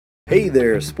Hey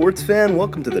there, sports fan.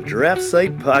 Welcome to the Draft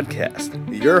Site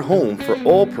Podcast, your home for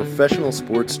all professional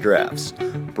sports drafts.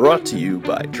 Brought to you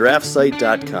by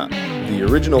DraftSite.com, the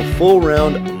original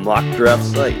full-round mock draft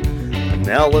site.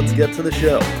 Now let's get to the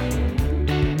show.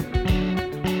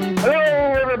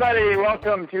 Hello, everybody.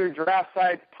 Welcome to Draft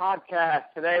Site Podcast.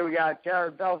 Today we got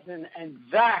Jared Belson and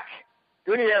Zach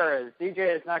Gutierrez.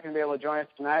 DJ is not going to be able to join us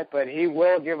tonight, but he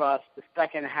will give us the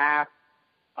second half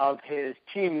of his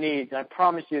team needs. I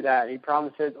promise you that. He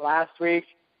promised it last week.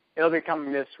 It'll be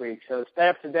coming this week. So stay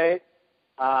up to date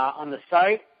on the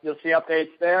site. You'll see updates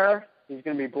there. He's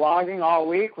going to be blogging all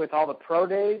week with all the pro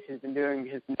days. He's been doing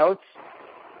his notes,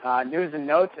 news and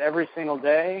notes every single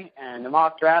day. And the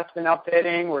mock draft's been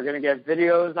updating. We're going to get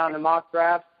videos on the mock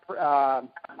draft, on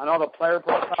all the player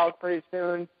profiles pretty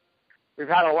soon. We've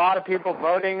had a lot of people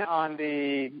voting on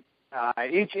the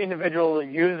each individual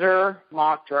user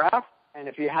mock draft. And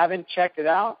if you haven't checked it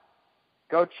out,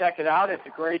 go check it out. It's a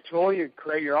great tool. You can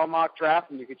create your own mock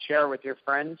draft, and you can share it with your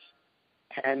friends.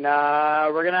 And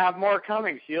we're going to have more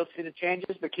coming, so you'll see the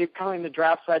changes. But keep coming to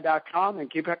DraftSite.com and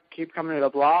keep coming to the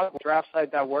blog,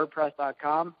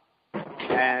 DraftSite.wordpress.com,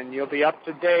 and you'll be up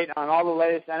to date on all the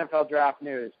latest NFL draft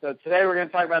news. So today we're going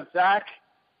to talk about Zach,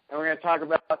 and we're going to talk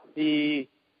about the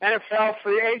NFL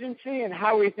free agency and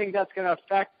how we think that's going to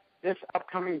affect this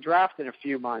upcoming draft in a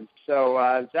few months.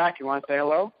 So, Zach, you want to say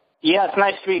hello? Yeah, it's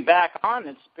nice to be back on.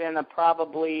 It's been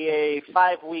probably a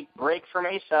 5-week break for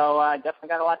me, so I definitely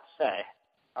got a lot to say.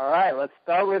 All right, let's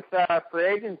start with free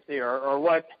agency, or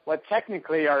what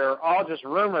technically are all just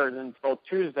rumors until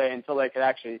Tuesday, until they could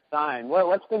actually sign.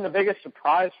 What's been the biggest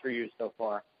surprise for you so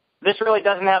far? This really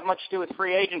doesn't have much to do with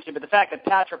free agency, but the fact that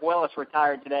Patrick Willis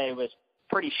retired today was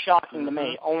pretty shocking to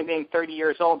me. Only being 30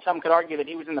 years old, some could argue that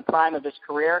he was in the prime of his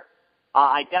career.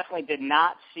 I definitely did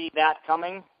not see that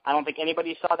coming. I don't think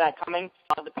anybody saw that coming.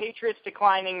 The Patriots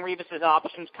declining Revis's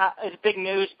options is big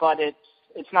news, but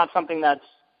it's not something that's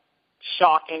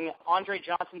shocking. Andre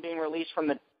Johnson being released from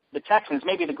the Texans,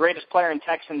 maybe the greatest player in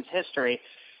Texans history,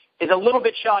 is a little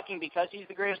bit shocking because he's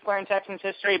the greatest player in Texans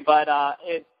history, but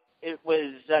it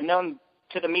was known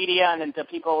to the media and to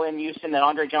people in Houston that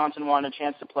Andre Johnson wanted a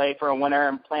chance to play for a winner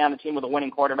and play on a team with a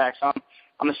winning quarterback. So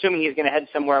I'm assuming he's going to head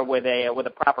somewhere with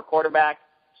a proper quarterback.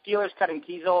 Steelers cutting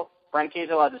Kiesel. Brent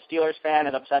Kiesel, as a Steelers fan,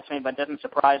 it upsets me, but doesn't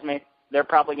surprise me. They're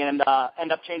probably going to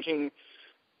end up changing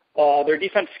their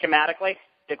defense schematically.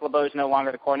 Dick LeBeau is no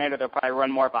longer the coordinator. They'll probably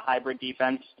run more of a hybrid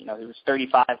defense. You know, he was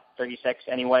 35, 36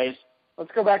 anyways.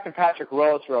 Let's go back to Patrick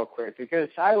Willis real quick, because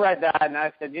I read that and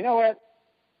I said, you know what?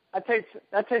 That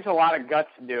takes a lot of guts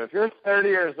to do. If you're 30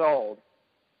 years old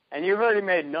and you've already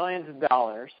made millions of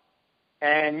dollars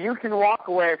and you can walk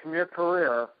away from your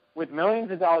career with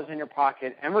millions of dollars in your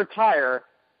pocket and retire,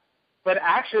 but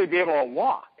actually be able to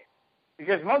walk.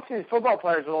 Because most of these football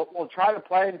players will try to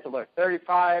play until they're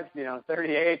 35,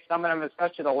 38, some of them,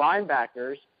 especially the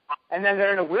linebackers, and then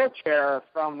they're in a wheelchair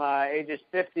from ages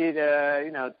 50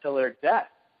 to, till their death.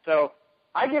 So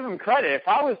I give them credit. If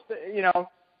I was,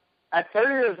 at 30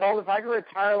 years old, if I could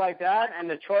retire like that, and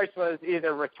the choice was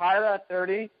either retire at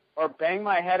 30 or bang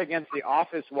my head against the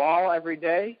office wall every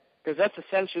day, because that's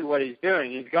essentially what he's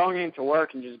doing. He's going into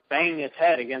work and just banging his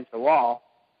head against the wall.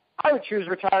 I would choose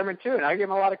retirement too, and I give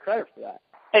him a lot of credit for that.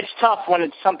 It's tough when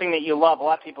it's something that you love. A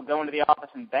lot of people go into the office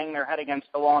and bang their head against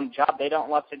the wall on a job they don't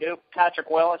love to do. Patrick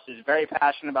Willis is very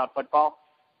passionate about football,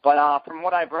 but from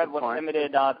what I've read, what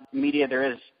limited media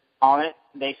there is on it,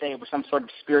 they say it was some sort of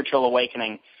spiritual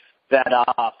awakening that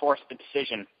forced the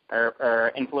decision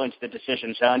or influenced the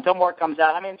decision. So until more comes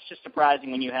out, I mean, it's just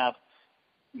surprising when you have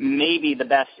maybe the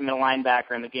best middle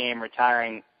linebacker in the game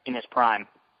retiring in his prime.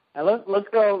 Now let's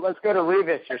go to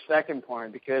Revis, your second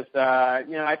point, because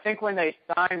I think when they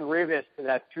signed Revis to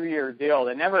that 2-year deal,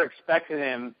 they never expected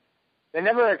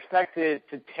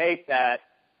to take that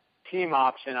team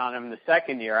option on him the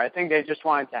second year. I think they just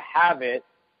wanted to have it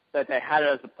so that they had it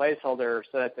as a placeholder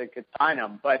so that they could sign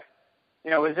him. But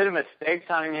was it a mistake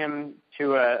signing him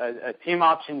to a team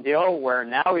option deal where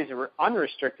now he's an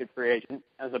unrestricted free agent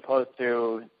as opposed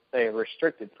to, say, a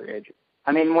restricted free agent?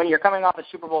 I mean, when you're coming off a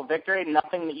Super Bowl victory,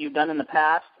 nothing that you've done in the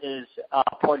past is a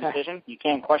poor decision. You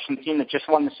can't question the team that just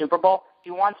won the Super Bowl. If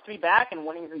he wants to be back and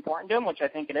winning is important to him, which I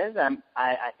think it is,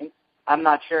 I'm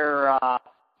not sure,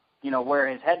 where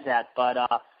his head's at, but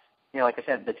like I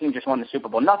said, the team just won the Super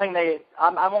Bowl.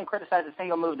 I won't criticize a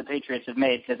single move the Patriots have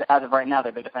made because as of right now,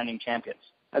 they're the defending champions.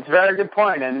 That's a very good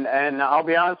point, and I'll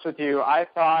be honest with you, I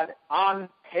thought on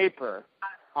paper,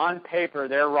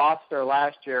 their roster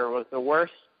last year was the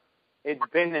worst it's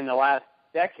been in the last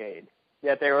decade,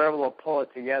 yet they were able to pull it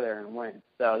together and win.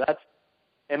 So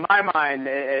in my mind,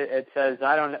 it says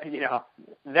I don't.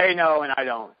 They know and I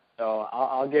don't. So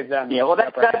I'll give them. Yeah, well,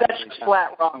 that's just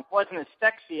flat wrong. It wasn't as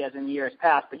sexy as in years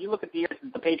past, but you look at the years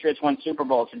that the Patriots won Super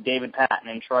Bowls with David Patton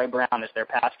and Troy Brown as their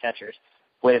pass catchers,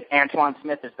 with Antoine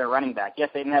Smith as their running back. Yes,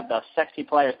 they didn't have the sexy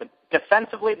players, but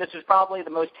defensively, this was probably the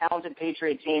most talented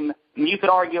Patriot team, and you could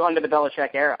argue under the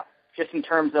Belichick era, just in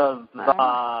terms of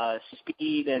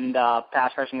speed and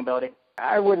pass rushing ability.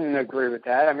 I wouldn't agree with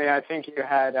that. I mean, I think you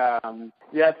had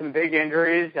some big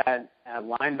injuries at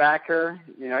linebacker.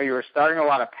 You were starting a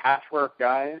lot of patchwork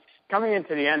guys. Coming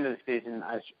into the end of the season,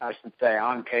 I should say,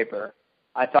 on paper,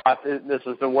 I thought this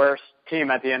was the worst team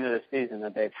at the end of the season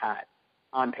that they've had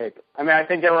on paper. I mean, I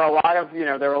think there were a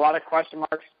lot of question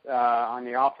marks on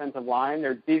the offensive line.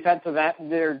 Their defensive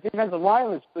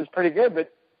line was pretty good,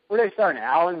 but who are they starting?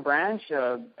 Alan Branch,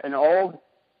 an old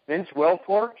Vince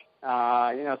Wilfork.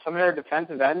 Some of their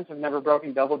defensive ends have never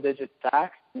broken double-digit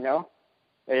sacks.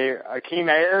 Akeem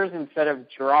Ayers instead of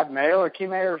Gerard Mayo.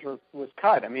 Akeem Ayers was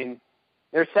cut. I mean,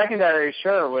 their secondary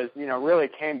was really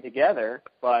came together,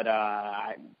 but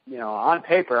on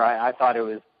paper I thought it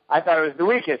was the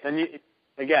weakest. And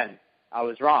again, I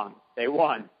was wrong. They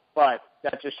won, but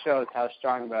that just shows how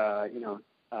strong a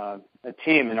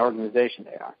team and organization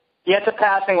they are. Yeah, it's a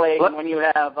passing league. When you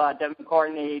have Devin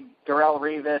Courtney, Darrelle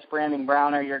Revis, Brandon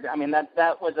Browner,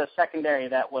 that was a secondary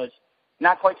that was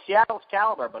not quite Seattle's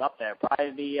caliber, but up there,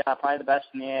 probably the best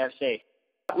in the AFC.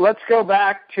 Let's go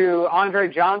back to Andre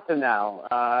Johnson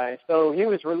now. So he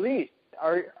was released.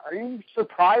 Are you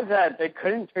surprised that they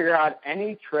couldn't figure out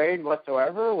any trade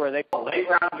whatsoever? Were they a late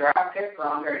round draft pick for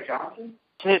Andre Johnson?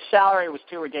 His salary was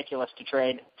too ridiculous to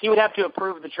trade. He would have to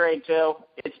approve the trade, too.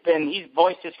 He's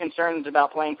voiced his concerns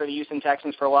about playing for the Houston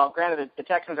Texans for a while. Granted, the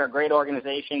Texans are a great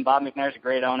organization. Bob McNair's a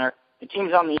great owner. The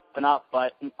team's on the up and up,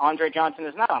 but Andre Johnson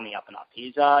is not on the up and up.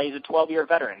 He's a 12-year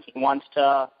veteran. He wants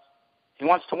to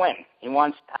win. He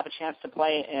wants to have a chance to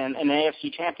play in an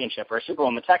AFC championship or a Super Bowl.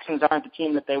 And the Texans aren't the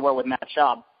team that they were with Matt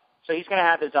Schaub. So he's going to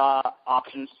have his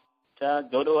options to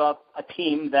go to a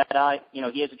team that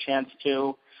he has a chance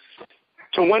to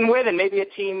win with, and maybe a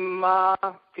team,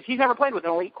 because he's never played with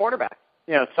an elite quarterback.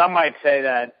 Some might say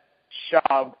that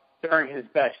Schaub, during his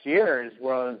best years,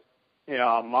 was,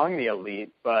 among the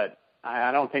elite, but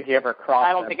I don't think he ever crossed.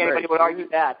 I don't think anybody would argue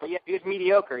that, but yeah, he was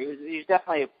mediocre. He was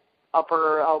definitely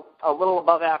a little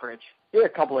above average. He had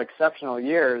a couple of exceptional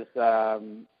years. I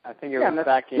think it was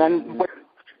back in.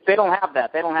 They don't have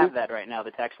that. They don't have that right now,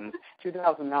 the Texans.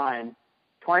 2009.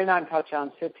 29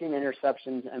 touchdowns, 15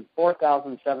 interceptions, and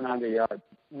 4,700 yards.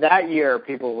 That year,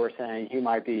 people were saying he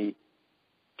might be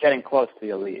getting close to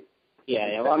the elite.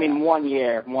 Yeah. Well, I mean, one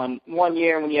year when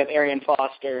you have Arian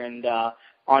Foster and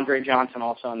Andre Johnson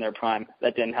also in their prime,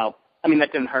 that didn't help. I mean,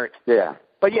 that didn't hurt. Yeah.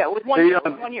 But yeah, it was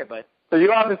 1 year. But so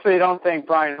you obviously don't think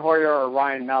Brian Hoyer or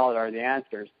Ryan Mallett are the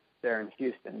answers there in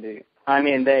Houston, do you? I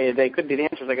mean, they could be the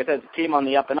answers. Like I said, it's a team on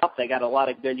the up and up. They got a lot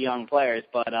of good young players,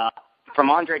 but. From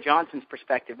Andre Johnson's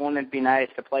perspective, wouldn't it be nice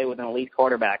to play with an elite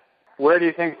quarterback? Where do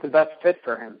you think is the best fit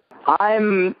for him?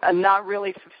 I'm not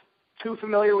really too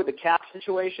familiar with the cap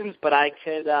situations, but I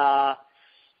could,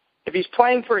 if he's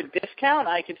playing for a discount,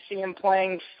 I could see him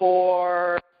playing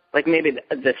for, like, maybe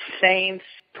the Saints,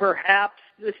 perhaps.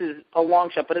 This is a long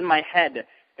shot, but in my head,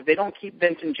 if they don't keep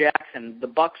Vincent Jackson, the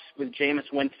Bucs with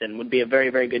Jameis Winston would be a very,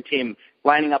 very good team,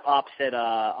 lining up opposite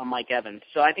Mike Evans.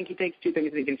 So I think he takes two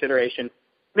things into consideration.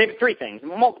 Maybe three things,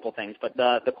 multiple things, but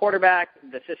the quarterback,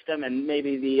 the system, and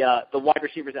maybe the wide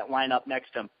receivers that line up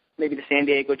next to him. Maybe the San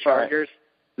Diego Chargers,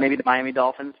 maybe the Miami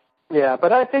Dolphins. Yeah,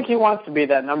 but I think he wants to be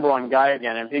that number one guy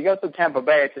again. If he goes to Tampa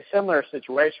Bay, it's a similar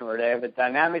situation where they have a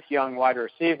dynamic young wide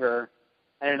receiver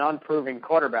and an unproven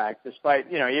quarterback,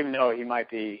 despite, even though he might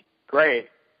be great,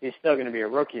 he's still going to be a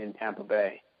rookie in Tampa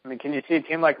Bay. I mean, can you see a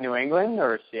team like New England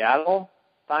or Seattle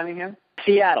signing him?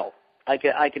 Seattle. I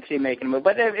could see him making a move.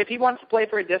 But if he wants to play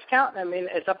for a discount, I mean,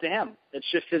 it's up to him. It's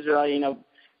just his,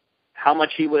 how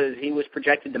much he was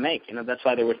projected to make. That's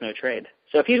why there was no trade.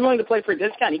 So if he's willing to play for a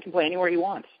discount, he can play anywhere he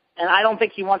wants. And I don't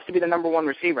think he wants to be the number one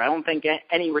receiver. I don't think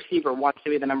any receiver wants to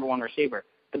be the number one receiver.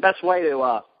 The best way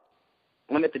to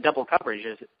limit the double coverage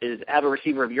is have a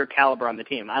receiver of your caliber on the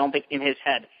team. I don't think in his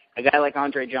head, a guy like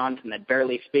Andre Johnson that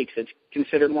barely speaks, that's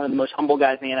considered one of the most humble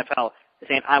guys in the NFL, is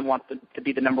saying, I want to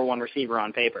be the number one receiver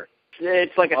on paper.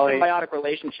 It's like a symbiotic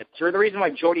relationship. It's the reason why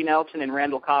Jordy Nelson and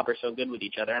Randall Cobb are so good with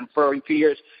each other. And for a few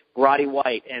years, Roddy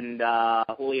White and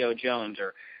Julio Jones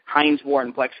or Hines Ward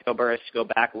and Plexico Burress go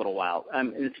back a little while.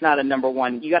 It's not a number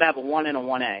one. You got to have a 1 and a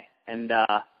 1A. And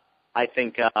I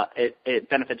think it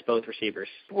benefits both receivers.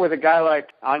 With a guy like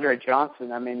Andre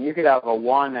Johnson, I mean, you could have a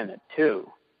 1 and a 2.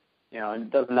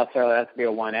 It doesn't necessarily have to be a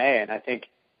 1A. And I think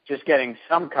just getting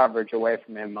some coverage away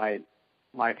from him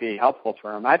might be helpful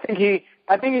for him. I think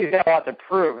he's got a lot to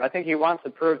prove. I think he wants to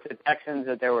prove to the Texans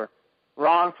that they were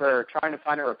wrong for trying to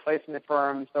find a replacement for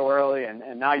him so early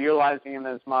and not utilizing him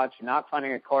as much, not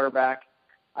finding a quarterback.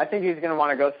 I think he's going to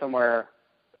want to go somewhere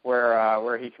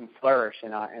where he can flourish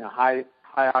in a high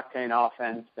octane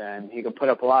offense, and he can put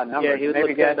up a lot of numbers. Yeah, he would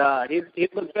look good.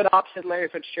 He'd look good opposite Larry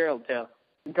Fitzgerald too.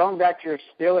 Going back to your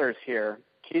Steelers here,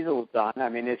 Kiesel's done. I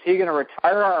mean, is he going to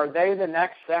retire? Are they the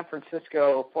next San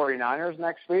Francisco 49ers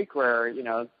next week, where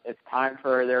it's time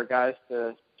for their guys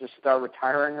to just start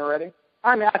retiring already?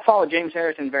 I mean, I follow James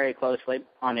Harrison very closely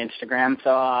on Instagram,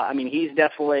 so he's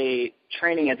definitely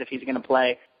training as if he's going to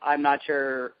play. I'm not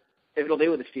sure if it'll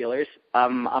do with the Steelers.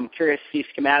 I'm curious to see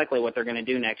schematically what they're going to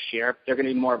do next year. They're going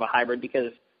to be more of a hybrid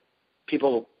because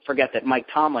people forget that Mike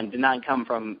Tomlin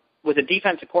was a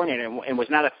defensive coordinator and was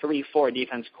not a 3-4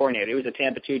 defense coordinator. He was a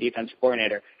Tampa 2 defense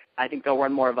coordinator. I think they'll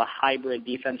run more of a hybrid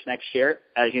defense next year.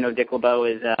 As you know, Dick LeBeau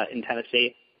is in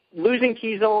Tennessee. Losing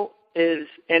Kiesel is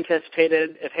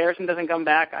anticipated. If Harrison doesn't come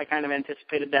back, I kind of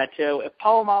anticipated that too. If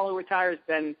Polamalu retires,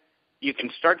 then you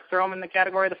can start to throw him in the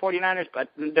category of the 49ers, but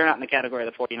they're not in the category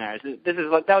of the 49ers.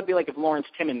 That would be like if Lawrence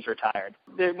Timmons retired.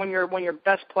 When your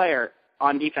best player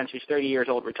on defense who's 30 years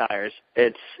old retires,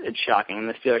 it's shocking, and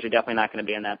the Steelers are definitely not going to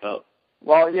be in that boat.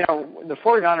 Well, the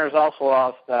 49ers also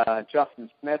lost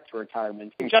Justin Smith to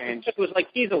retirement. Justin Smith was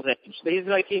like Kiesel's age. He's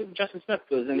like Justin Smith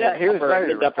was in he was ready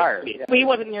to retire. Yeah. He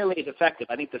wasn't nearly as effective.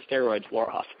 I think the steroids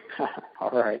wore off. All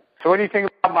right. So what do you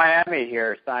think about Miami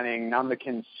here signing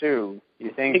Ndamukong Suh? You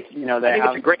think they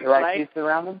have the right pieces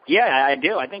around them? Yeah, I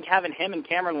do. I think having him and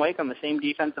Cameron Wake on the same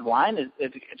defensive line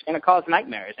it's going to cause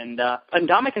nightmares. And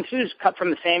Ndamukong Suh is cut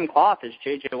from the same cloth as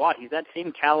J.J. Watt. He's that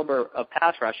same caliber of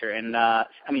pass rusher. And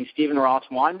Stephen Ross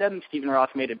wanted him. Stephen Ross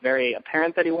made it very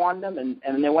apparent that he wanted him,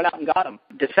 and they went out and got him.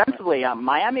 Defensively,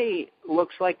 Miami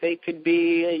looks like they could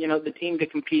be the team to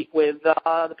compete with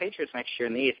the Patriots next year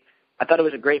in the East. I thought it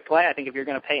was a great play. I think if you're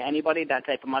going to pay anybody that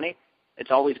type of money, it's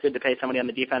always good to pay somebody on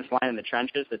the defense line in the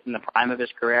trenches that's in the prime of his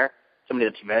career, somebody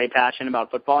that's very passionate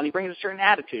about football, and he brings a certain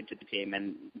attitude to the team.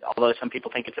 And although some people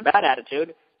think it's a bad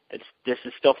attitude, this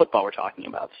is still football we're talking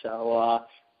about. So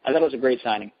I thought it was a great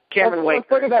signing. Cameron Wake is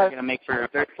going to make for a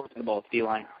very formidable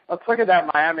D-line. Let's look at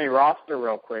that Miami roster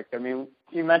real quick. I mean,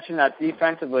 you mentioned that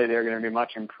defensively they're going to be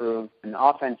much improved, and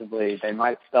offensively they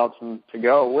might still have some to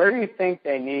go. Where do you think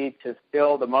they need to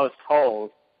fill the most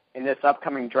holes in this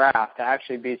upcoming draft to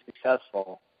actually be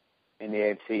successful in the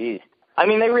AFC East? I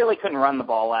mean, they really couldn't run the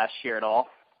ball last year at all.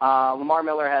 Lamar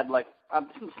Miller had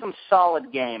some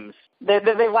solid games.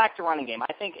 They lacked a running game.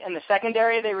 I think in the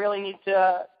secondary they really need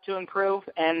to improve,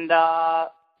 and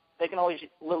they can always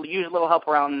use a little help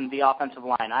around the offensive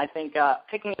line. I think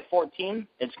picking at 14,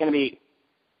 it's going to be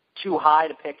too high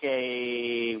to pick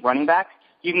a running back.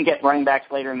 You can get running backs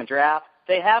later in the draft.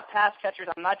 They have pass catchers.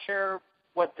 I'm not sure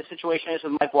what the situation is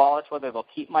with Mike Wallace, whether they'll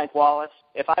keep Mike Wallace.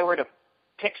 If I were to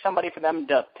pick somebody for them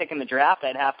to pick in the draft,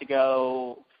 I'd have to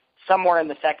go somewhere in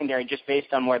the secondary just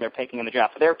based on where they're picking in the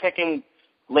draft. If they're picking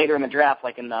later in the draft,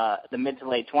 like in the mid to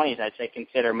late 20s, I'd say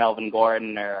consider Melvin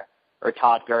Gordon or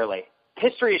Todd Gurley.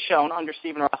 History has shown under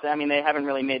Stephen Ross, they haven't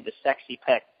really made the sexy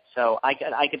pick. So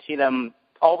I could see them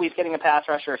always getting a pass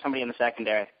rusher or somebody in the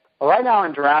secondary. Well, right now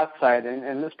on draft site,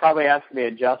 and this probably has to be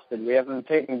adjusted, we have them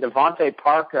taking Devontae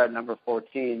Parker at number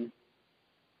 14,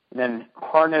 and then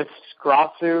Harness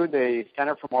Grasu, the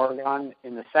center from Oregon,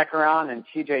 in the second round, and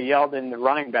T.J. Yeldon, the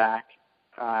running back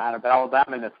out of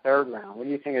Alabama, in the third round. What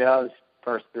do you think of those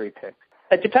first three picks?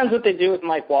 It depends what they do with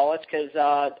Mike Wallace because,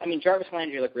 Jarvis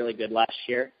Landry looked really good last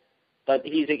year, but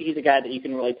he's a guy that you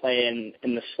can really play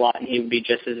in the slot, and he would be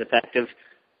just as effective.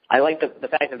 I like the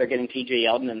fact that they're getting T.J.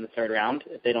 Yeldon in the third round.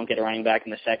 If they don't get a running back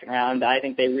in the second round, I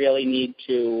think they really need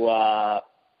to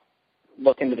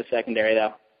look into the secondary,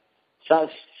 though. So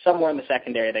somewhere in the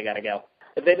secondary they got to go.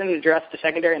 If they didn't address the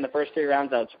secondary in the first three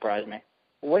rounds, that would surprise me.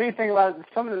 What do you think about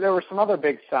there were some other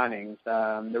big signings.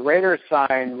 The Raiders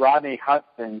signed Rodney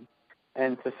Hudson,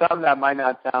 and to some that might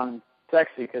not sound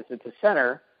sexy because it's a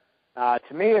center.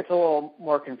 To me, it's a little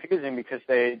more confusing because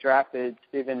they drafted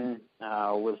Steven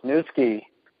Wisniewski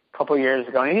a couple years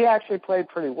ago, and he actually played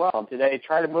pretty well. Did they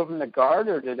try to move him to guard,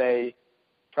 or did they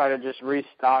try to just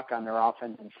restock on their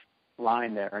offensive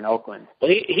line there in Oakland? Well,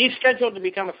 he's scheduled to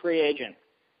become a free agent,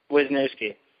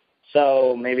 Wisniewski.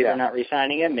 So maybe they're not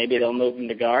re-signing him. Maybe they'll move him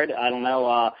to guard. I don't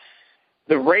know.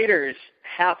 The Raiders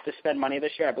have to spend money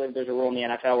this year. I believe there's a rule in the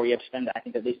NFL where you have to spend, I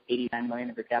think, at least $89 million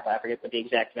of your cap. I forget what the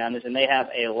exact amount is. And they have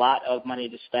a lot of money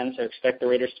to spend, so expect the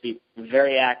Raiders to be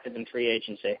very active in free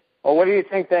agency. Well, what do you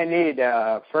think they need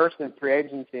first in free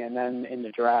agency and then in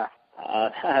the draft?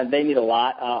 They need a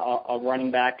lot. A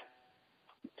running back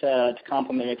to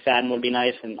complement McFadden would be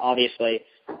nice, and obviously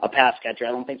a pass catcher.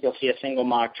 I don't think you'll see a single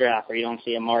mock draft where you don't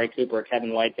see Amari Cooper or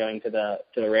Kevin White going to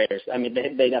the Raiders. I mean,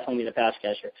 they definitely need a pass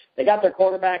catcher. They got their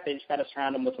quarterback. They just got to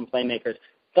surround them with some playmakers.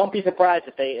 Don't be surprised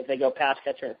if they go pass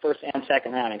catcher in the first and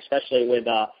second round, especially with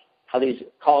how these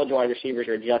college wide receivers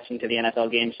are adjusting to the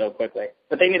NFL game so quickly.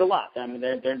 But they need a lot. I mean,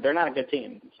 they're not a good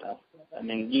team. So I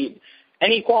mean,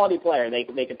 any quality player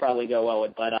they could probably go well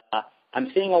with. But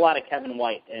I'm seeing a lot of Kevin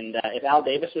White, and if Al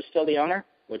Davis was still the owner,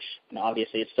 which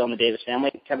obviously it's still in the Davis family,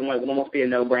 Kevin White would almost be a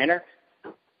no-brainer.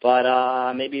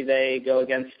 But maybe they go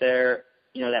against their,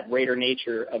 that Raider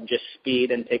nature of just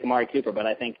speed and take Amari Cooper. But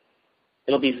I think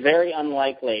it'll be very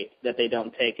unlikely that they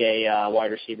don't take a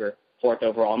wide receiver fourth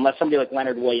overall, unless somebody like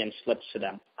Leonard Williams slips to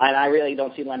them. I really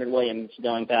don't see Leonard Williams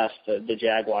going past the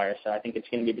Jaguars, so I think it's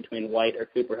going to be between White or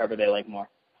Cooper, whoever they like more.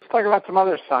 Let's talk about some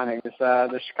other signings.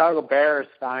 The Chicago Bears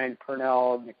signed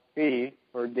Pernell McPhee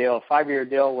for a 5-year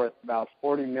deal worth about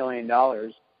 $40 million.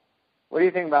 What do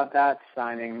you think about that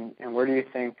signing, and where do you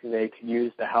think they could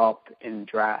use the help in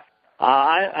draft?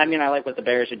 I mean, I like what the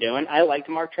Bears are doing. I liked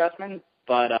Mark Trestman,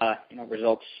 but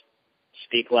results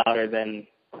speak louder than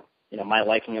my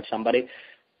liking of somebody.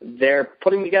 They're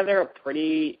putting together a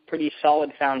pretty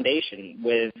solid foundation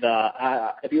with,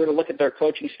 if you were to look at their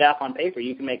coaching staff on paper,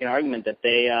 you can make an argument that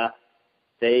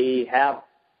they have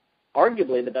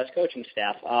arguably the best coaching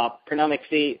staff. Pernell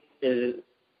McPhee is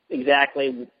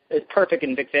perfect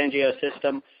in Vic Fangio's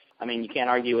system. I mean, you can't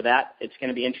argue with that. It's going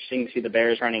to be interesting to see the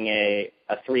Bears running a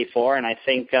 3-4, and I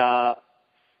think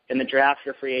in the draft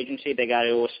or free agency, they got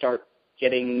to start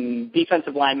getting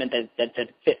defensive linemen that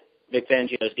fit Vic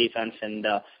Fangio's defense, and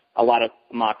a lot of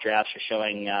mock drafts are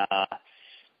showing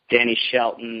Danny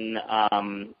Shelton.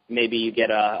 Maybe you get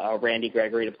a Randy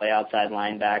Gregory to play outside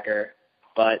linebacker,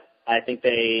 but I think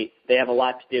they have a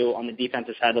lot to do on the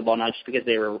defensive side of the ball, not just because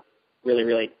they were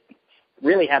really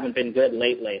haven't been good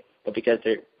lately, but because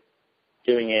they're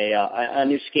doing a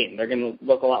new scheme. They're going to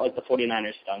look a lot like the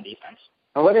 49ers on defense.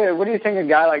 Well, what do you think a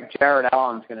guy like Jared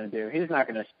Allen's going to do? He's not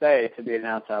going to stay to be an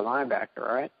outside linebacker,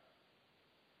 right?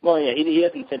 Well, yeah, he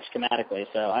doesn't fit schematically,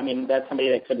 so, I mean, that's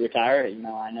somebody that could retire.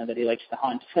 I know that he likes to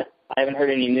hunt. I haven't heard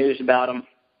any news about him.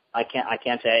 I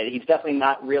can't say. He's definitely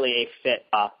not really a fit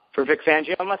for Vic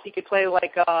Fangio unless he could play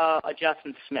like a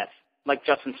Justin Smith, like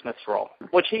Justin Smith's role,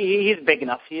 which he's big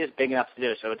enough. He is big enough to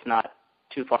do, so it's not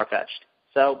too far-fetched.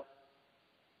 So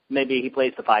maybe he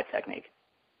plays the 5 technique,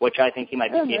 which I think he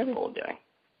might be capable of doing.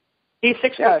 He's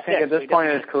 6'6". Yeah, I think at this point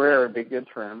in his career it would be good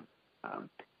for him.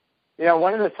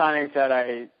 One of the signings that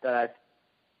I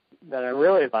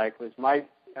really like was Mike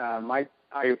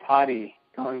Iupati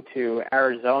going to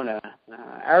Arizona.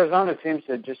 Arizona seems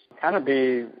to just kind of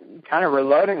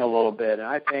reloading a little bit, and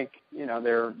I think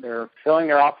they're filling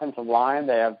their offensive line.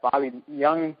 They have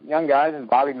young guys and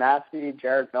Bobby Massey,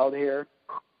 Jared Veldheer.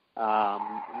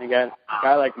 And you got a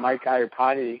guy like Mike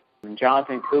Iupati and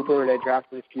Jonathan Cooper they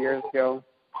drafted a few years ago.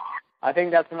 I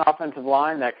think that's an offensive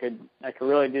line that could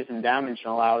really do some damage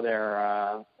and allow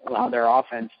their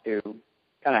offense to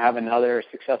kind of have another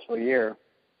successful year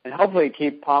and hopefully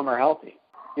keep Palmer healthy.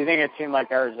 Do you think a team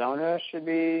like Arizona should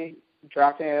be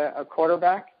drafting a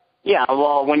quarterback? Yeah,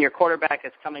 well, when your quarterback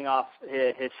is coming off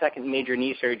his second major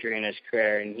knee surgery in his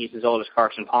career and he's as old as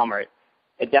Carson Palmer,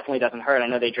 it definitely doesn't hurt. I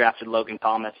know they drafted Logan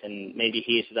Thomas, and maybe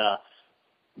he's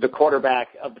the quarterback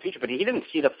of the future, but he didn't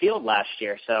see the field last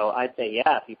year. So I'd say,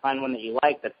 yeah, if you find one that you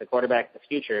like that's the quarterback of the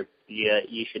future,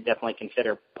 you should definitely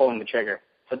consider pulling the trigger.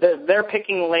 So they're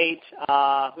picking late.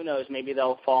 Who knows? Maybe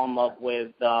they'll fall in love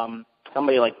with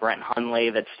somebody like Brent Hundley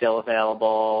that's still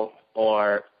available,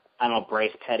 or, I don't know,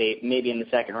 Bryce Petty, maybe in the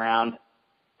second round.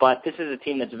 But this is a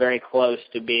team that's very close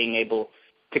to being able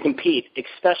to compete,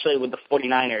 especially with the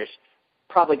 49ers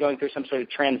probably going through some sort of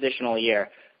transitional year.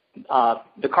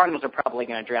 The Cardinals are probably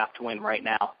going to draft to win right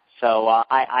now. So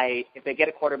if they get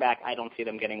a quarterback, I don't see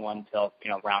them getting one until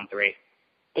round 3.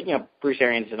 But Bruce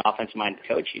Arians is an offensive-minded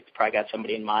coach. He's probably got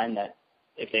somebody in mind that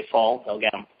if they fall, they'll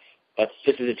get them. But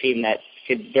this is a team that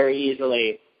could very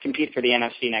easily compete for the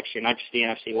NFC next year, not just the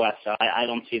NFC West. So I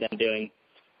don't see them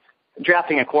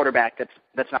drafting a quarterback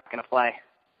that's not going to play.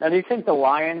 Now, do you think the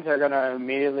Lions are going to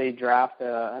immediately draft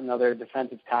another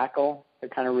defensive tackle to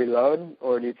kind of reload,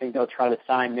 or do you think they'll try to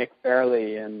sign Nick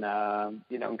Fairley and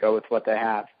go with what they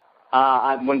have?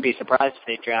 I wouldn't be surprised if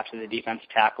they drafted a defensive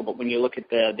tackle, but when you look at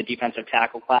the defensive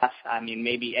tackle class, I mean,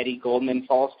 maybe Eddie Goldman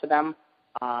falls to them.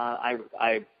 I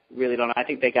really don't know. I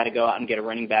think they got to go out and get a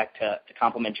running back to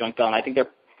complement Joink Bell, and I think they're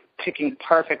picking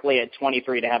perfectly at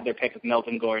 23 to have their pick of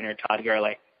Melvin Gordon or Todd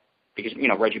Gurley, because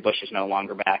Reggie Bush is no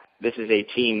longer back. This is a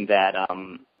team that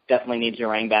definitely needs a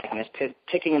running back and is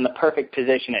picking in the perfect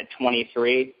position at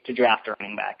 23 to draft a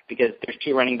running back, because there's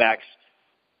two running backs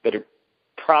that are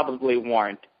probably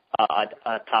warrant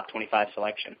a top 25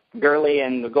 selection. Gurley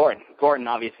and Gordon. Gordon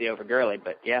obviously over Gurley,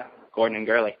 but yeah, Gordon and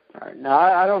Gurley. All right. No,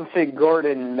 I don't see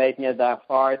Gordon making it that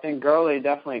far. I think Gurley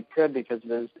definitely could because of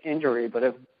his injury, but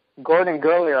if Gordon and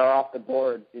Gurley are off the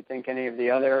board, do you think any of the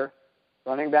other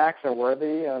running backs are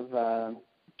worthy of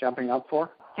jumping up for?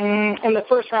 In the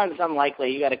first round, it's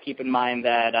unlikely. You got to keep in mind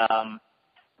that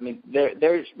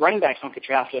there's running backs don't get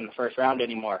drafted in the first round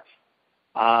anymore.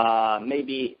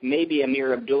 Maybe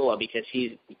Amir Abdullah, because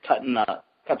he's cut from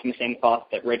the same cloth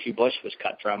that Reggie Bush was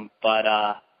cut from. But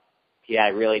I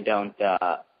really don't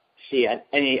see it.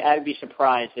 I'd be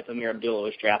surprised if Amir Abdullah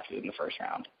was drafted in the first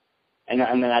round. And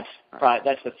then that's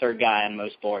the third guy on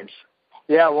most boards.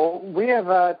 Yeah, well, we have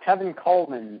Tevin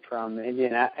Coleman from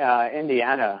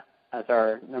Indiana as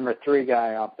our number 3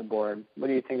 guy off the board. What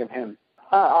do you think of him?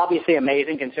 Obviously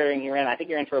amazing, considering he ran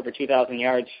for over 2,000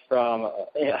 yards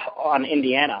on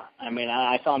Indiana. I mean,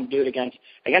 I saw him do it against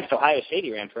Ohio State.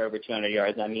 He ran for over 200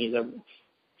 yards. I mean,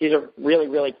 he's a really,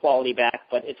 really quality back,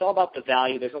 but it's all about the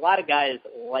value. There's a lot of guys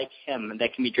like him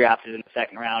that can be drafted in the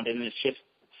second round, and it's just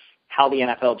how the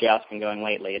NFL draft's been going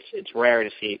lately. It's rare to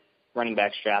see running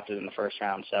backs drafted in the first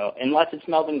round. So unless it's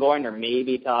Melvin Gordon or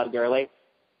maybe Todd Gurley,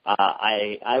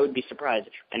 I would be surprised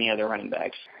if any other running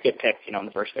backs get picked, in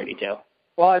the first 32.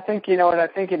 Well, I think in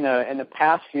the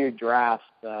past few drafts,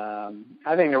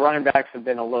 I think the running backs have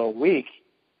been a little weak.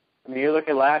 I mean, you look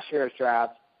at last year's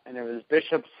draft, and it was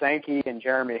Bishop, Sankey, and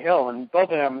Jeremy Hill, and both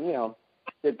of them,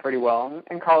 did pretty well,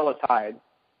 and Carlos Hyde.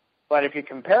 But if you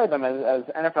compare them as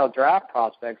NFL draft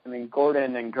prospects, I mean,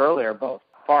 Gordon and Gurley are both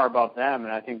far above them.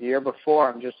 And I think the year before,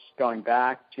 I'm just going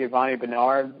back, Giovanni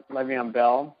Bernard, Le'Veon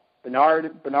Bell.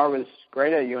 Bernard was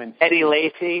great at UNC. Eddie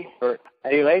Lacy,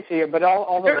 but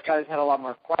all those guys had a lot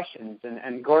more questions.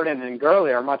 And Gordon and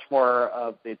Gurley are much more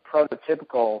of the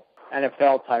prototypical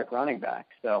NFL-type running back.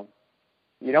 So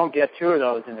you don't get two of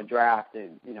those in the draft,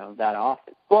 that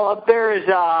often. Well, there's,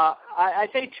 I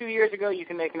say 2 years ago, you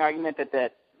can make an argument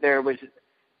that there was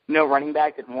no running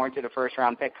back that warranted a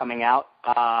first-round pick coming out.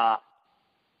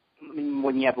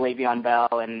 When you have Le'Veon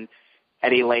Bell and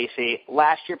Eddie Lacy.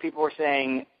 Last year, people were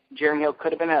saying Jeremy Hill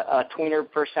could have been a tweener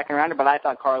first, second rounder, but I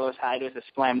thought Carlos Hyde was a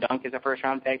slam dunk as a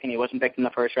first-round pick, and he wasn't picked in the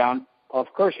first round. Well,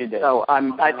 of course you did. So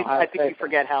I think you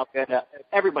forget how good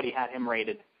everybody had him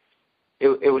rated.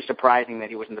 It was surprising that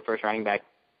he wasn't the first running back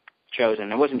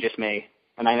chosen. It wasn't just me,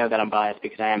 and I know that I'm biased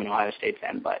because I am an Ohio State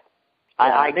fan, but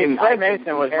I think Trey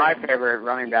Mason was my favorite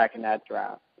running back in that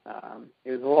draft.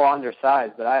 He was a little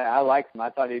undersized, but I liked him.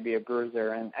 I thought he'd be a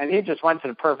bruiser, and he just went to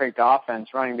the perfect offense,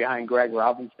 running behind Greg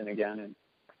Robinson again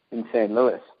in St.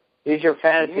 Louis. He's your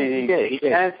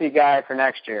fantasy guy for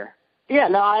next year. Yeah,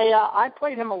 no, I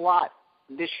played him a lot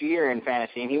this year in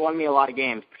fantasy, and he won me a lot of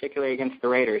games, particularly against the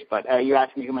Raiders. But you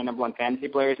asked me who my number one fantasy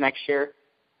player is next year,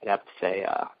 I'd have to say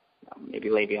maybe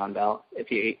Le'Veon Bell. If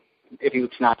he's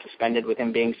not suspended, with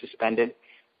him being suspended,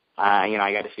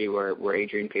 I got to see where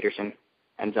Adrian Peterson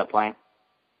ends up playing.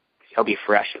 He'll be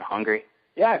fresh and hungry.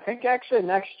 Yeah, I think actually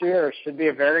next year should be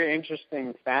a very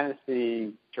interesting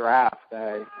fantasy draft.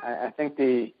 I think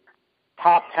the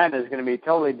top 10 is going to be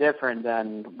totally different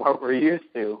than what we're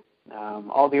used to.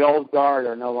 All the old guard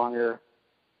are no longer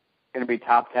going to be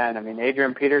top 10. I mean,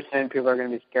 Adrian Peterson, people are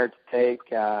going to be scared to take.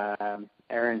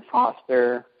 Aaron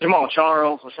Foster. Jamal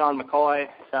Charles, LaShawn McCoy.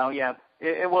 So, yeah,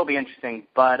 it will be interesting.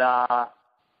 But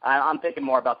I'm thinking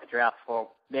more about the draft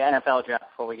the NFL draft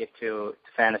before we get to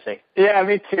fantasy. Yeah,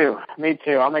 me too.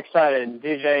 I'm excited.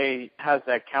 DJ has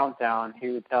that countdown. He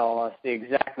would tell us the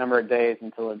exact number of days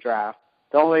until the draft.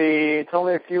 It's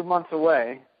only a few months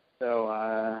away.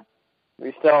 So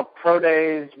we still have pro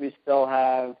days. We still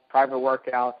have private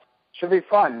workouts. Should be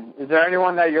fun. Is there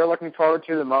anyone that you're looking forward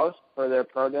to the most for their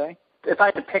pro day? If I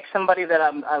had to pick somebody that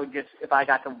I would just, if I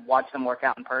got to watch them work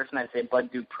out in person, I'd say Bud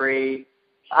Dupree.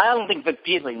 I don't think Vic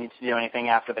Beasley needs to do anything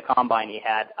after the combine he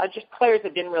had. Just players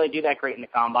that didn't really do that great in the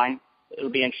combine. It'll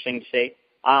be interesting to see.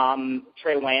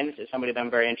 Trey Waynes is somebody that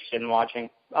I'm very interested in watching.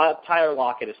 Tyler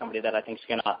Lockett is somebody that I think is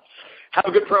going to have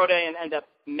a good pro day and end up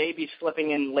maybe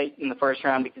slipping in late in the first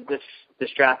round, because this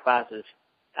draft class is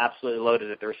absolutely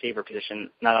loaded at the receiver position,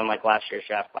 not unlike last year's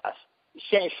draft class.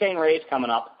 Shane Ray's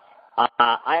coming up.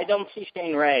 I don't see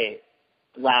Shane Ray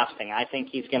lasting. I think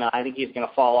he's gonna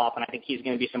fall off, and I think he's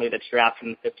gonna be somebody that's drafted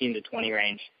in the 15 to 20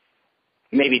 range,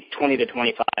 maybe 20 to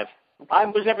 25. I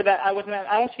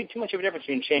don't see too much of a difference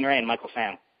between Shane Ray and Michael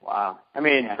Sam. Wow. I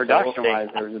mean, production-wise,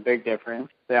 there's a big difference.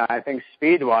 Yeah, I think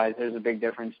speed-wise, there's a big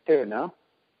difference too. No.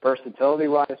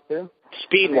 versatility-wise, too.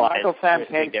 Speed-wise, Michael Sam there's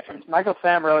a big difference. Michael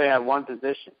Sam really had one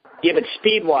position. Yeah, but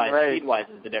speed-wise Right.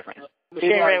 is the difference.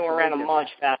 Shane Ray ran a much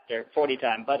faster 40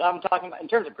 time, but I'm talking about in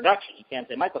terms of production. You can't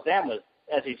say Michael Sam was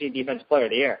SEC Defensive Player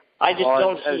of the Year. I just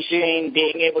don't see Shane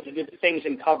being able to do the things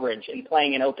in coverage and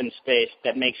playing in open space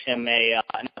that makes him an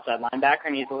outside linebacker,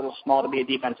 and he's a little small to be a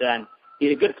defensive end.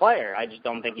 He's a good player. I just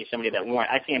don't think he's somebody that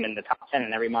warrants. I see him in the top 10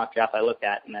 in every mock draft I look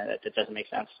at, and that doesn't make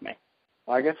sense to me.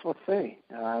 Well, I guess we'll see.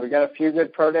 We got a few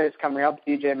good pro days coming up.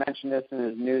 DJ mentioned this in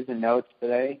his news and notes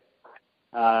today.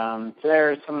 Today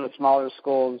are some of the smaller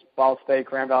schools, Ball State,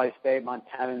 Grand Valley State,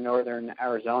 Montana, Northern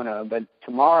Arizona. But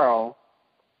tomorrow,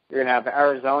 you're going to have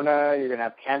Arizona, you're going to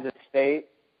have Kansas State,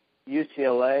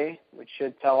 UCLA, which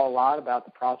should tell a lot about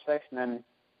the prospects. And then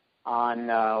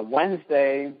on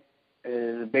Wednesday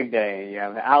is a big day. You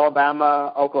have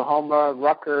Alabama, Oklahoma,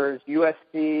 Rutgers,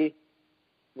 USC,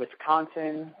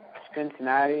 Wisconsin,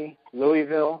 Cincinnati,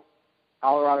 Louisville,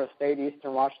 Colorado State,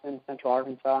 Eastern Washington, Central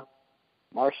Arkansas,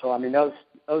 Marshall. I mean, those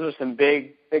are some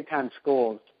big time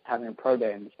schools having a pro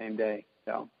day in the same day.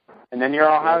 So, and then your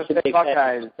Ohio State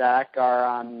Buckeyes, Zach, are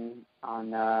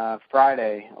on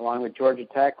Friday, along with Georgia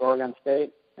Tech, Oregon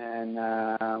State, and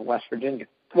West Virginia.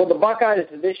 Well, the Buckeyes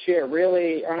this year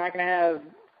really are not going to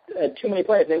have too many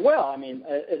players. They will. I mean,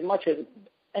 as much as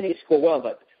any school will,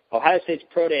 but Ohio State's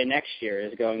pro day next year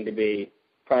is going to be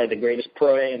probably the greatest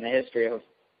pro day in the history of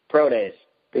pro days.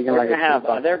 They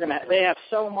have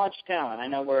so much talent. I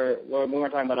know we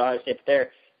weren't talking about Ohio State,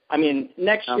 but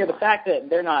next year, the fact that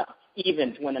they're not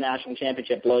even to win the national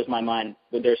championship blows my mind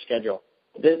with their schedule.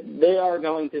 They are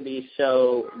going to be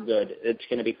so good. It's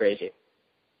going to be crazy.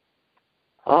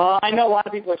 I know a lot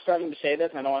of people are starting to say this,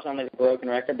 and I don't want to sound like a broken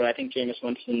record, but I think Jameis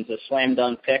Winston's a slam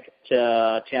dunk pick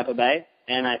to Tampa Bay.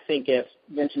 And I think if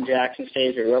Vincent Jackson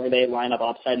stays or whoever they line up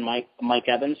opposite Mike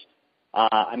Evans,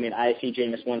 I see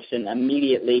Jameis Winston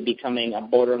immediately becoming a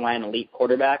borderline elite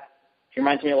quarterback. He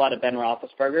reminds me a lot of Ben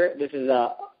Roethlisberger. This is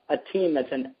a team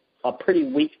that's in a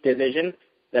pretty weak division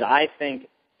that I think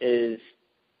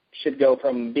should go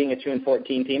from being a 2-14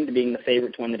 team to being the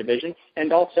favorite to win the division.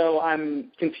 And also,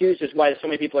 I'm confused as why so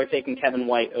many people are taking Kevin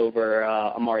White over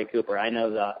Amari Cooper. I know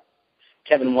that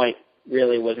Kevin White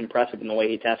really was impressive in the way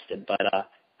he tested, but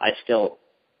I still,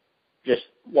 just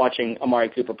watching Amari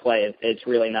Cooper play, it's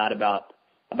really not about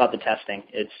the testing.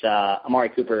 It's Amari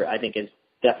Cooper, I think, is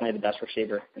definitely the best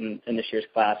receiver in this year's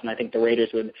class, and I think the Raiders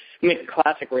would make a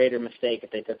classic Raider mistake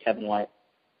if they took Kevin White.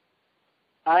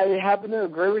 I happen to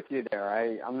agree with you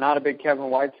there. I'm not a big Kevin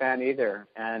White fan either,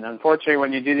 and unfortunately,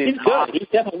 when you do these, He's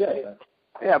definitely good.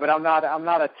 Yeah, but I'm not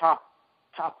a top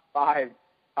 5,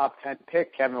 top 10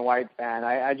 pick Kevin White fan.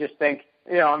 I just think,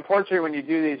 unfortunately, when you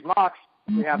do these mocks,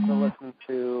 we have to listen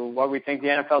to what we think the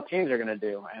NFL teams are going to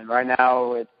do. And right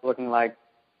now, it's looking like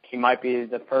he might be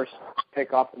the first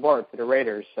pick off the board for the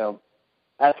Raiders. So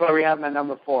that's why we have him at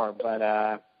number 4.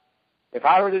 But if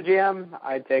I were the GM,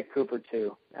 I'd take Cooper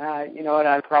too. You know what?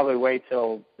 I'd probably wait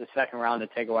till the second round to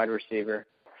take a wide receiver.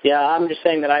 Yeah, I'm just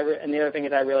saying that and the other thing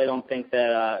is I really don't think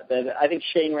that I think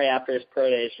Shane Ray after his pro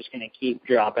day is just going to keep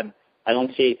dropping. I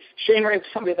don't see Shane Ray was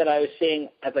somebody that I was seeing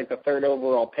as like the 3rd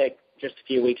overall pick just a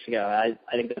few weeks ago.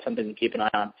 I think that's something to keep an eye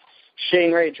on.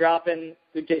 Shane Ray dropping.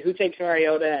 Who takes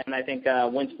Mariota? And I think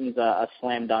Winston's a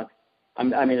slam dunk.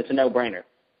 It's a no-brainer.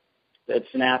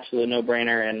 It's an absolute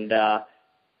no-brainer, and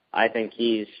I think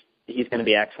he's going to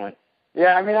be excellent.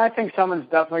 Yeah, I think someone's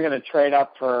definitely going to trade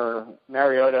up for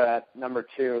Mariota at number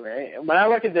 2. When I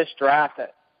look at this draft,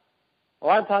 a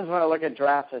lot of times when I look at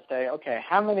drafts, I say, okay,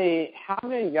 how many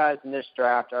guys in this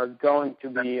draft are going to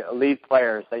be elite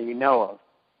players that you know of?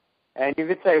 And you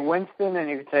could say Winston and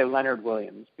you could say Leonard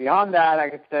Williams. Beyond that, I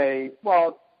could say,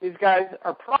 well, these guys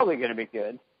are probably going to be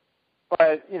good.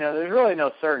 But, there's really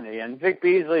no certainty. And Vic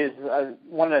Beasley is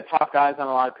one of the top guys on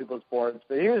a lot of people's boards.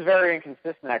 But he was very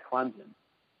inconsistent at Clemson.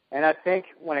 And I think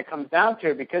when it comes down to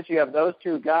it, because you have those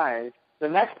 2 guys, the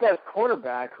next best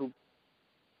quarterback who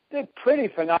did pretty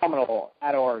phenomenal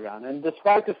at Oregon. And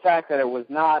despite the fact that it was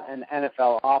not an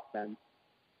NFL offense,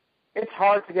 it's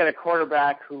hard to get a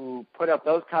quarterback who put up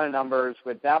those kind of numbers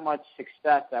with that much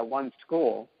success at one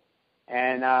school.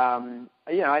 And,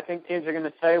 I think teams are going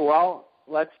to say, well,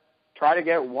 let's try to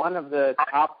get one of the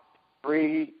top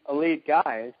 3 elite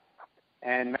guys.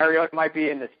 And Mariota might be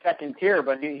in the second tier,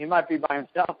 but he might be by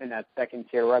himself in that second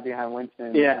tier, right behind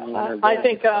Winston. Yeah, I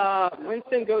think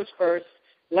Winston goes first.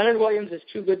 Leonard Williams is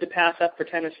too good to pass up for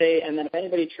Tennessee, and then if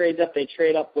anybody trades up, they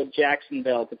trade up with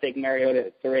Jacksonville to take Mariota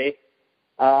at 3.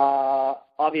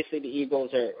 Obviously, the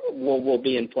Eagles will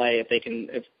be in play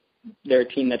if they're a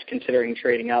team that's considering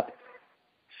trading up.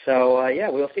 So,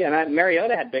 we'll see. And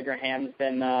Mariota had bigger hands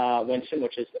than Winston,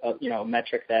 which is, a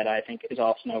metric that I think is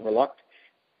often overlooked.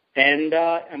 And,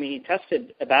 he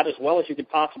tested about as well as you could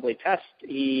possibly test.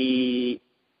 If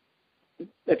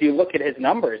you look at his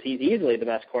numbers, he's easily the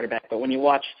best quarterback. But when you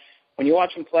watch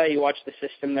him play, you watch the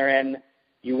system they're in,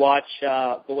 you watch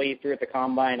the way he threw at the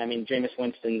combine. Jameis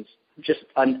Winston's just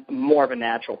more of a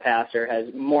natural passer, has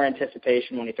more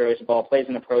anticipation when he throws the ball, plays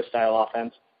in a pro-style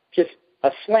offense. Just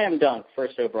a slam dunk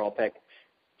first overall pick.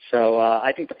 So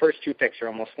I think the first 2 picks are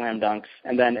almost slam dunks,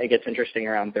 and then it gets interesting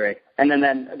around 3. And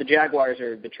then the Jaguars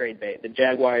are the trade bait. The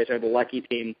Jaguars are the lucky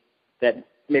team that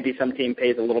maybe some team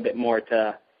pays a little bit more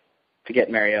to get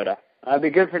Mariota. That'd be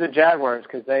good for the Jaguars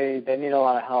because they need a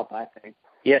lot of help, I think.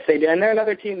 Yes, they do. And they're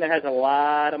another team that has a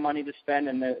lot of money to spend,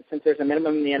 and since there's a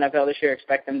minimum in the NFL this year,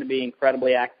 expect them to be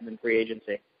incredibly active in free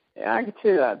agency. Yeah, I can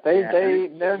see that.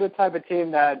 They're the type of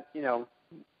team that,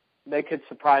 they could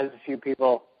surprise a few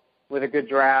people with a good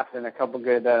draft and a couple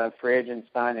good free agent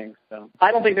signings. So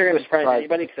I don't think they're going to surprise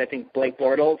anybody because I think Blake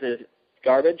Bortles is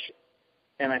garbage,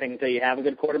 and I think until you have a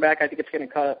good quarterback, I think it's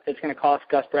going to cost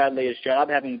Gus Bradley his job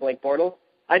having Blake Bortles.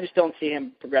 I just don't see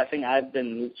him progressing. I've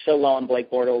been so low on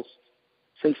Blake Bortles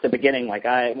since the beginning.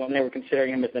 When they were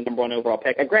considering him as the number 1 overall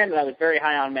pick. Granted, I was very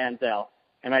high on Manziel,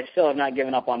 and I still have not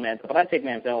given up on Manziel, but I'd take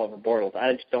Manziel over Bortles.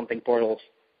 I just don't think Bortles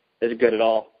is good at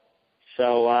all.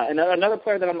 So another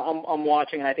player that I'm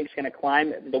watching, and I think is going to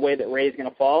climb the way that Ray's going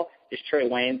to fall, is Trey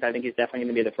Waynes. I think he's definitely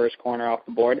going to be the first corner off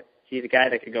the board. He's a guy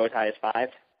that could go as high as 5.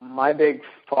 My big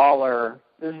faller,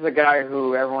 this is a guy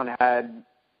who everyone had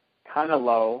kind of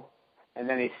low, and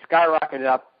then he skyrocketed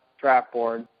up draft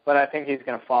board, but I think he's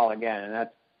going to fall again, and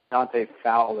that's Dante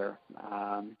Fowler.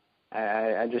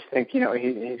 I just think,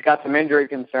 he's got some injury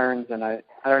concerns, and I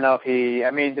don't know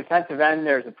if defensive end,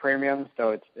 there's a premium,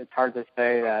 so it's hard to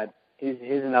say that he's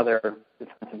another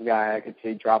defensive guy I could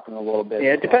see dropping a little bit.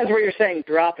 Yeah, it depends where you're saying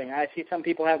dropping. I see some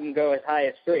people have him go as high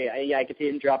as 3. I could see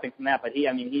him dropping from that, but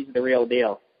he's the real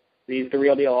deal. He's the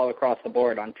real deal all across the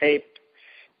board on tape,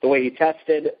 the way he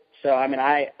tested. So,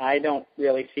 I don't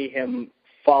really see him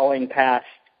falling past,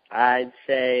 I'd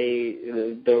say,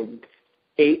 the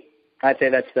 8. I'd say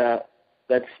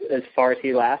that's as far as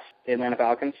he lasts, the Atlanta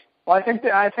Falcons. Well,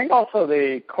 I think also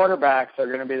the quarterbacks are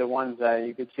going to be the ones that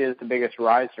you could see as the biggest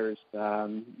risers.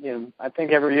 I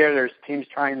think every year there's teams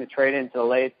trying to trade into the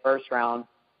late first round,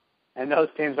 and those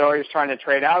teams are always trying to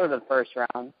trade out of the first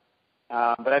round.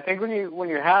 But I think when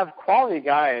you have quality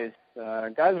guys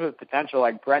with potential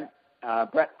like Brett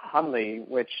Hundley,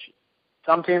 which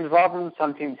some teams love him,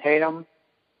 some teams hate him,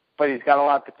 but he's got a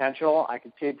lot of potential. I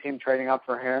could see a team trading up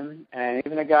for him, and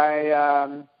even a guy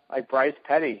like Bryce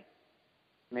Petty.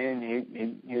 He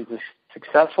was a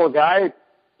successful guy.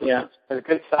 Yeah, with a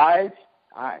good size.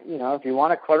 If you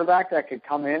want a quarterback that could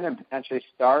come in and potentially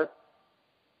start,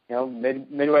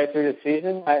 midway through the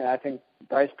season, I think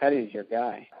Bryce Petty is your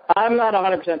guy. I'm not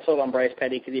 100% sold on Bryce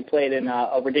Petty because he played in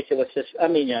a ridiculous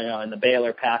system. In the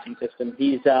Baylor passing system.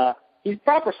 He's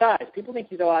proper size. People think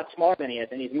he's a lot smaller than he is,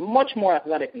 and he's much more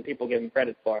athletic than people give him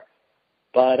credit for.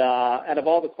 But out of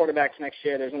all the quarterbacks next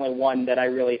year, there's only one that I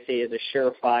really see as a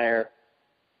surefire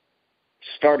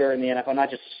starter in the NFL,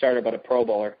 not just a starter, but a Pro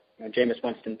Bowler, Jameis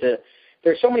Winston.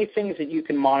 There's so many things that you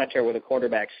can monitor with a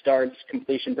quarterback: starts,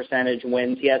 completion percentage,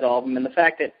 wins. He has all of them. And the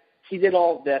fact that he did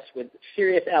all of this with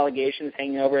serious allegations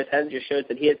hanging over his head just shows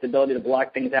that he has the ability to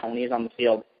block things out when he's on the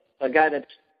field. A guy that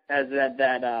has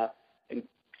that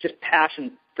just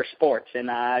passion for sports. And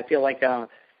I feel like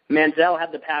Manziel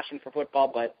had the passion for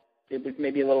football, but it was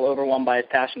maybe a little overwhelmed by his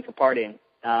passion for partying.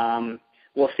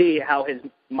 We'll see how his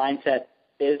mindset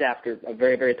is after a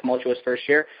very, very tumultuous first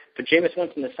year. But Jameis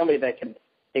Winston is somebody that can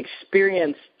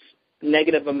experience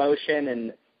negative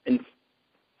emotion and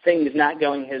things not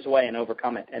going his way and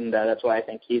overcome it. And that's why I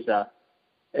think he's as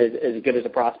good as a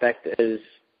prospect.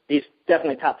 He's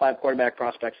definitely top 5 quarterback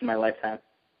prospects in my lifetime.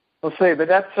 We'll see, but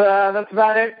that's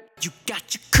about it. You got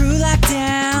your crew locked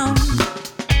down.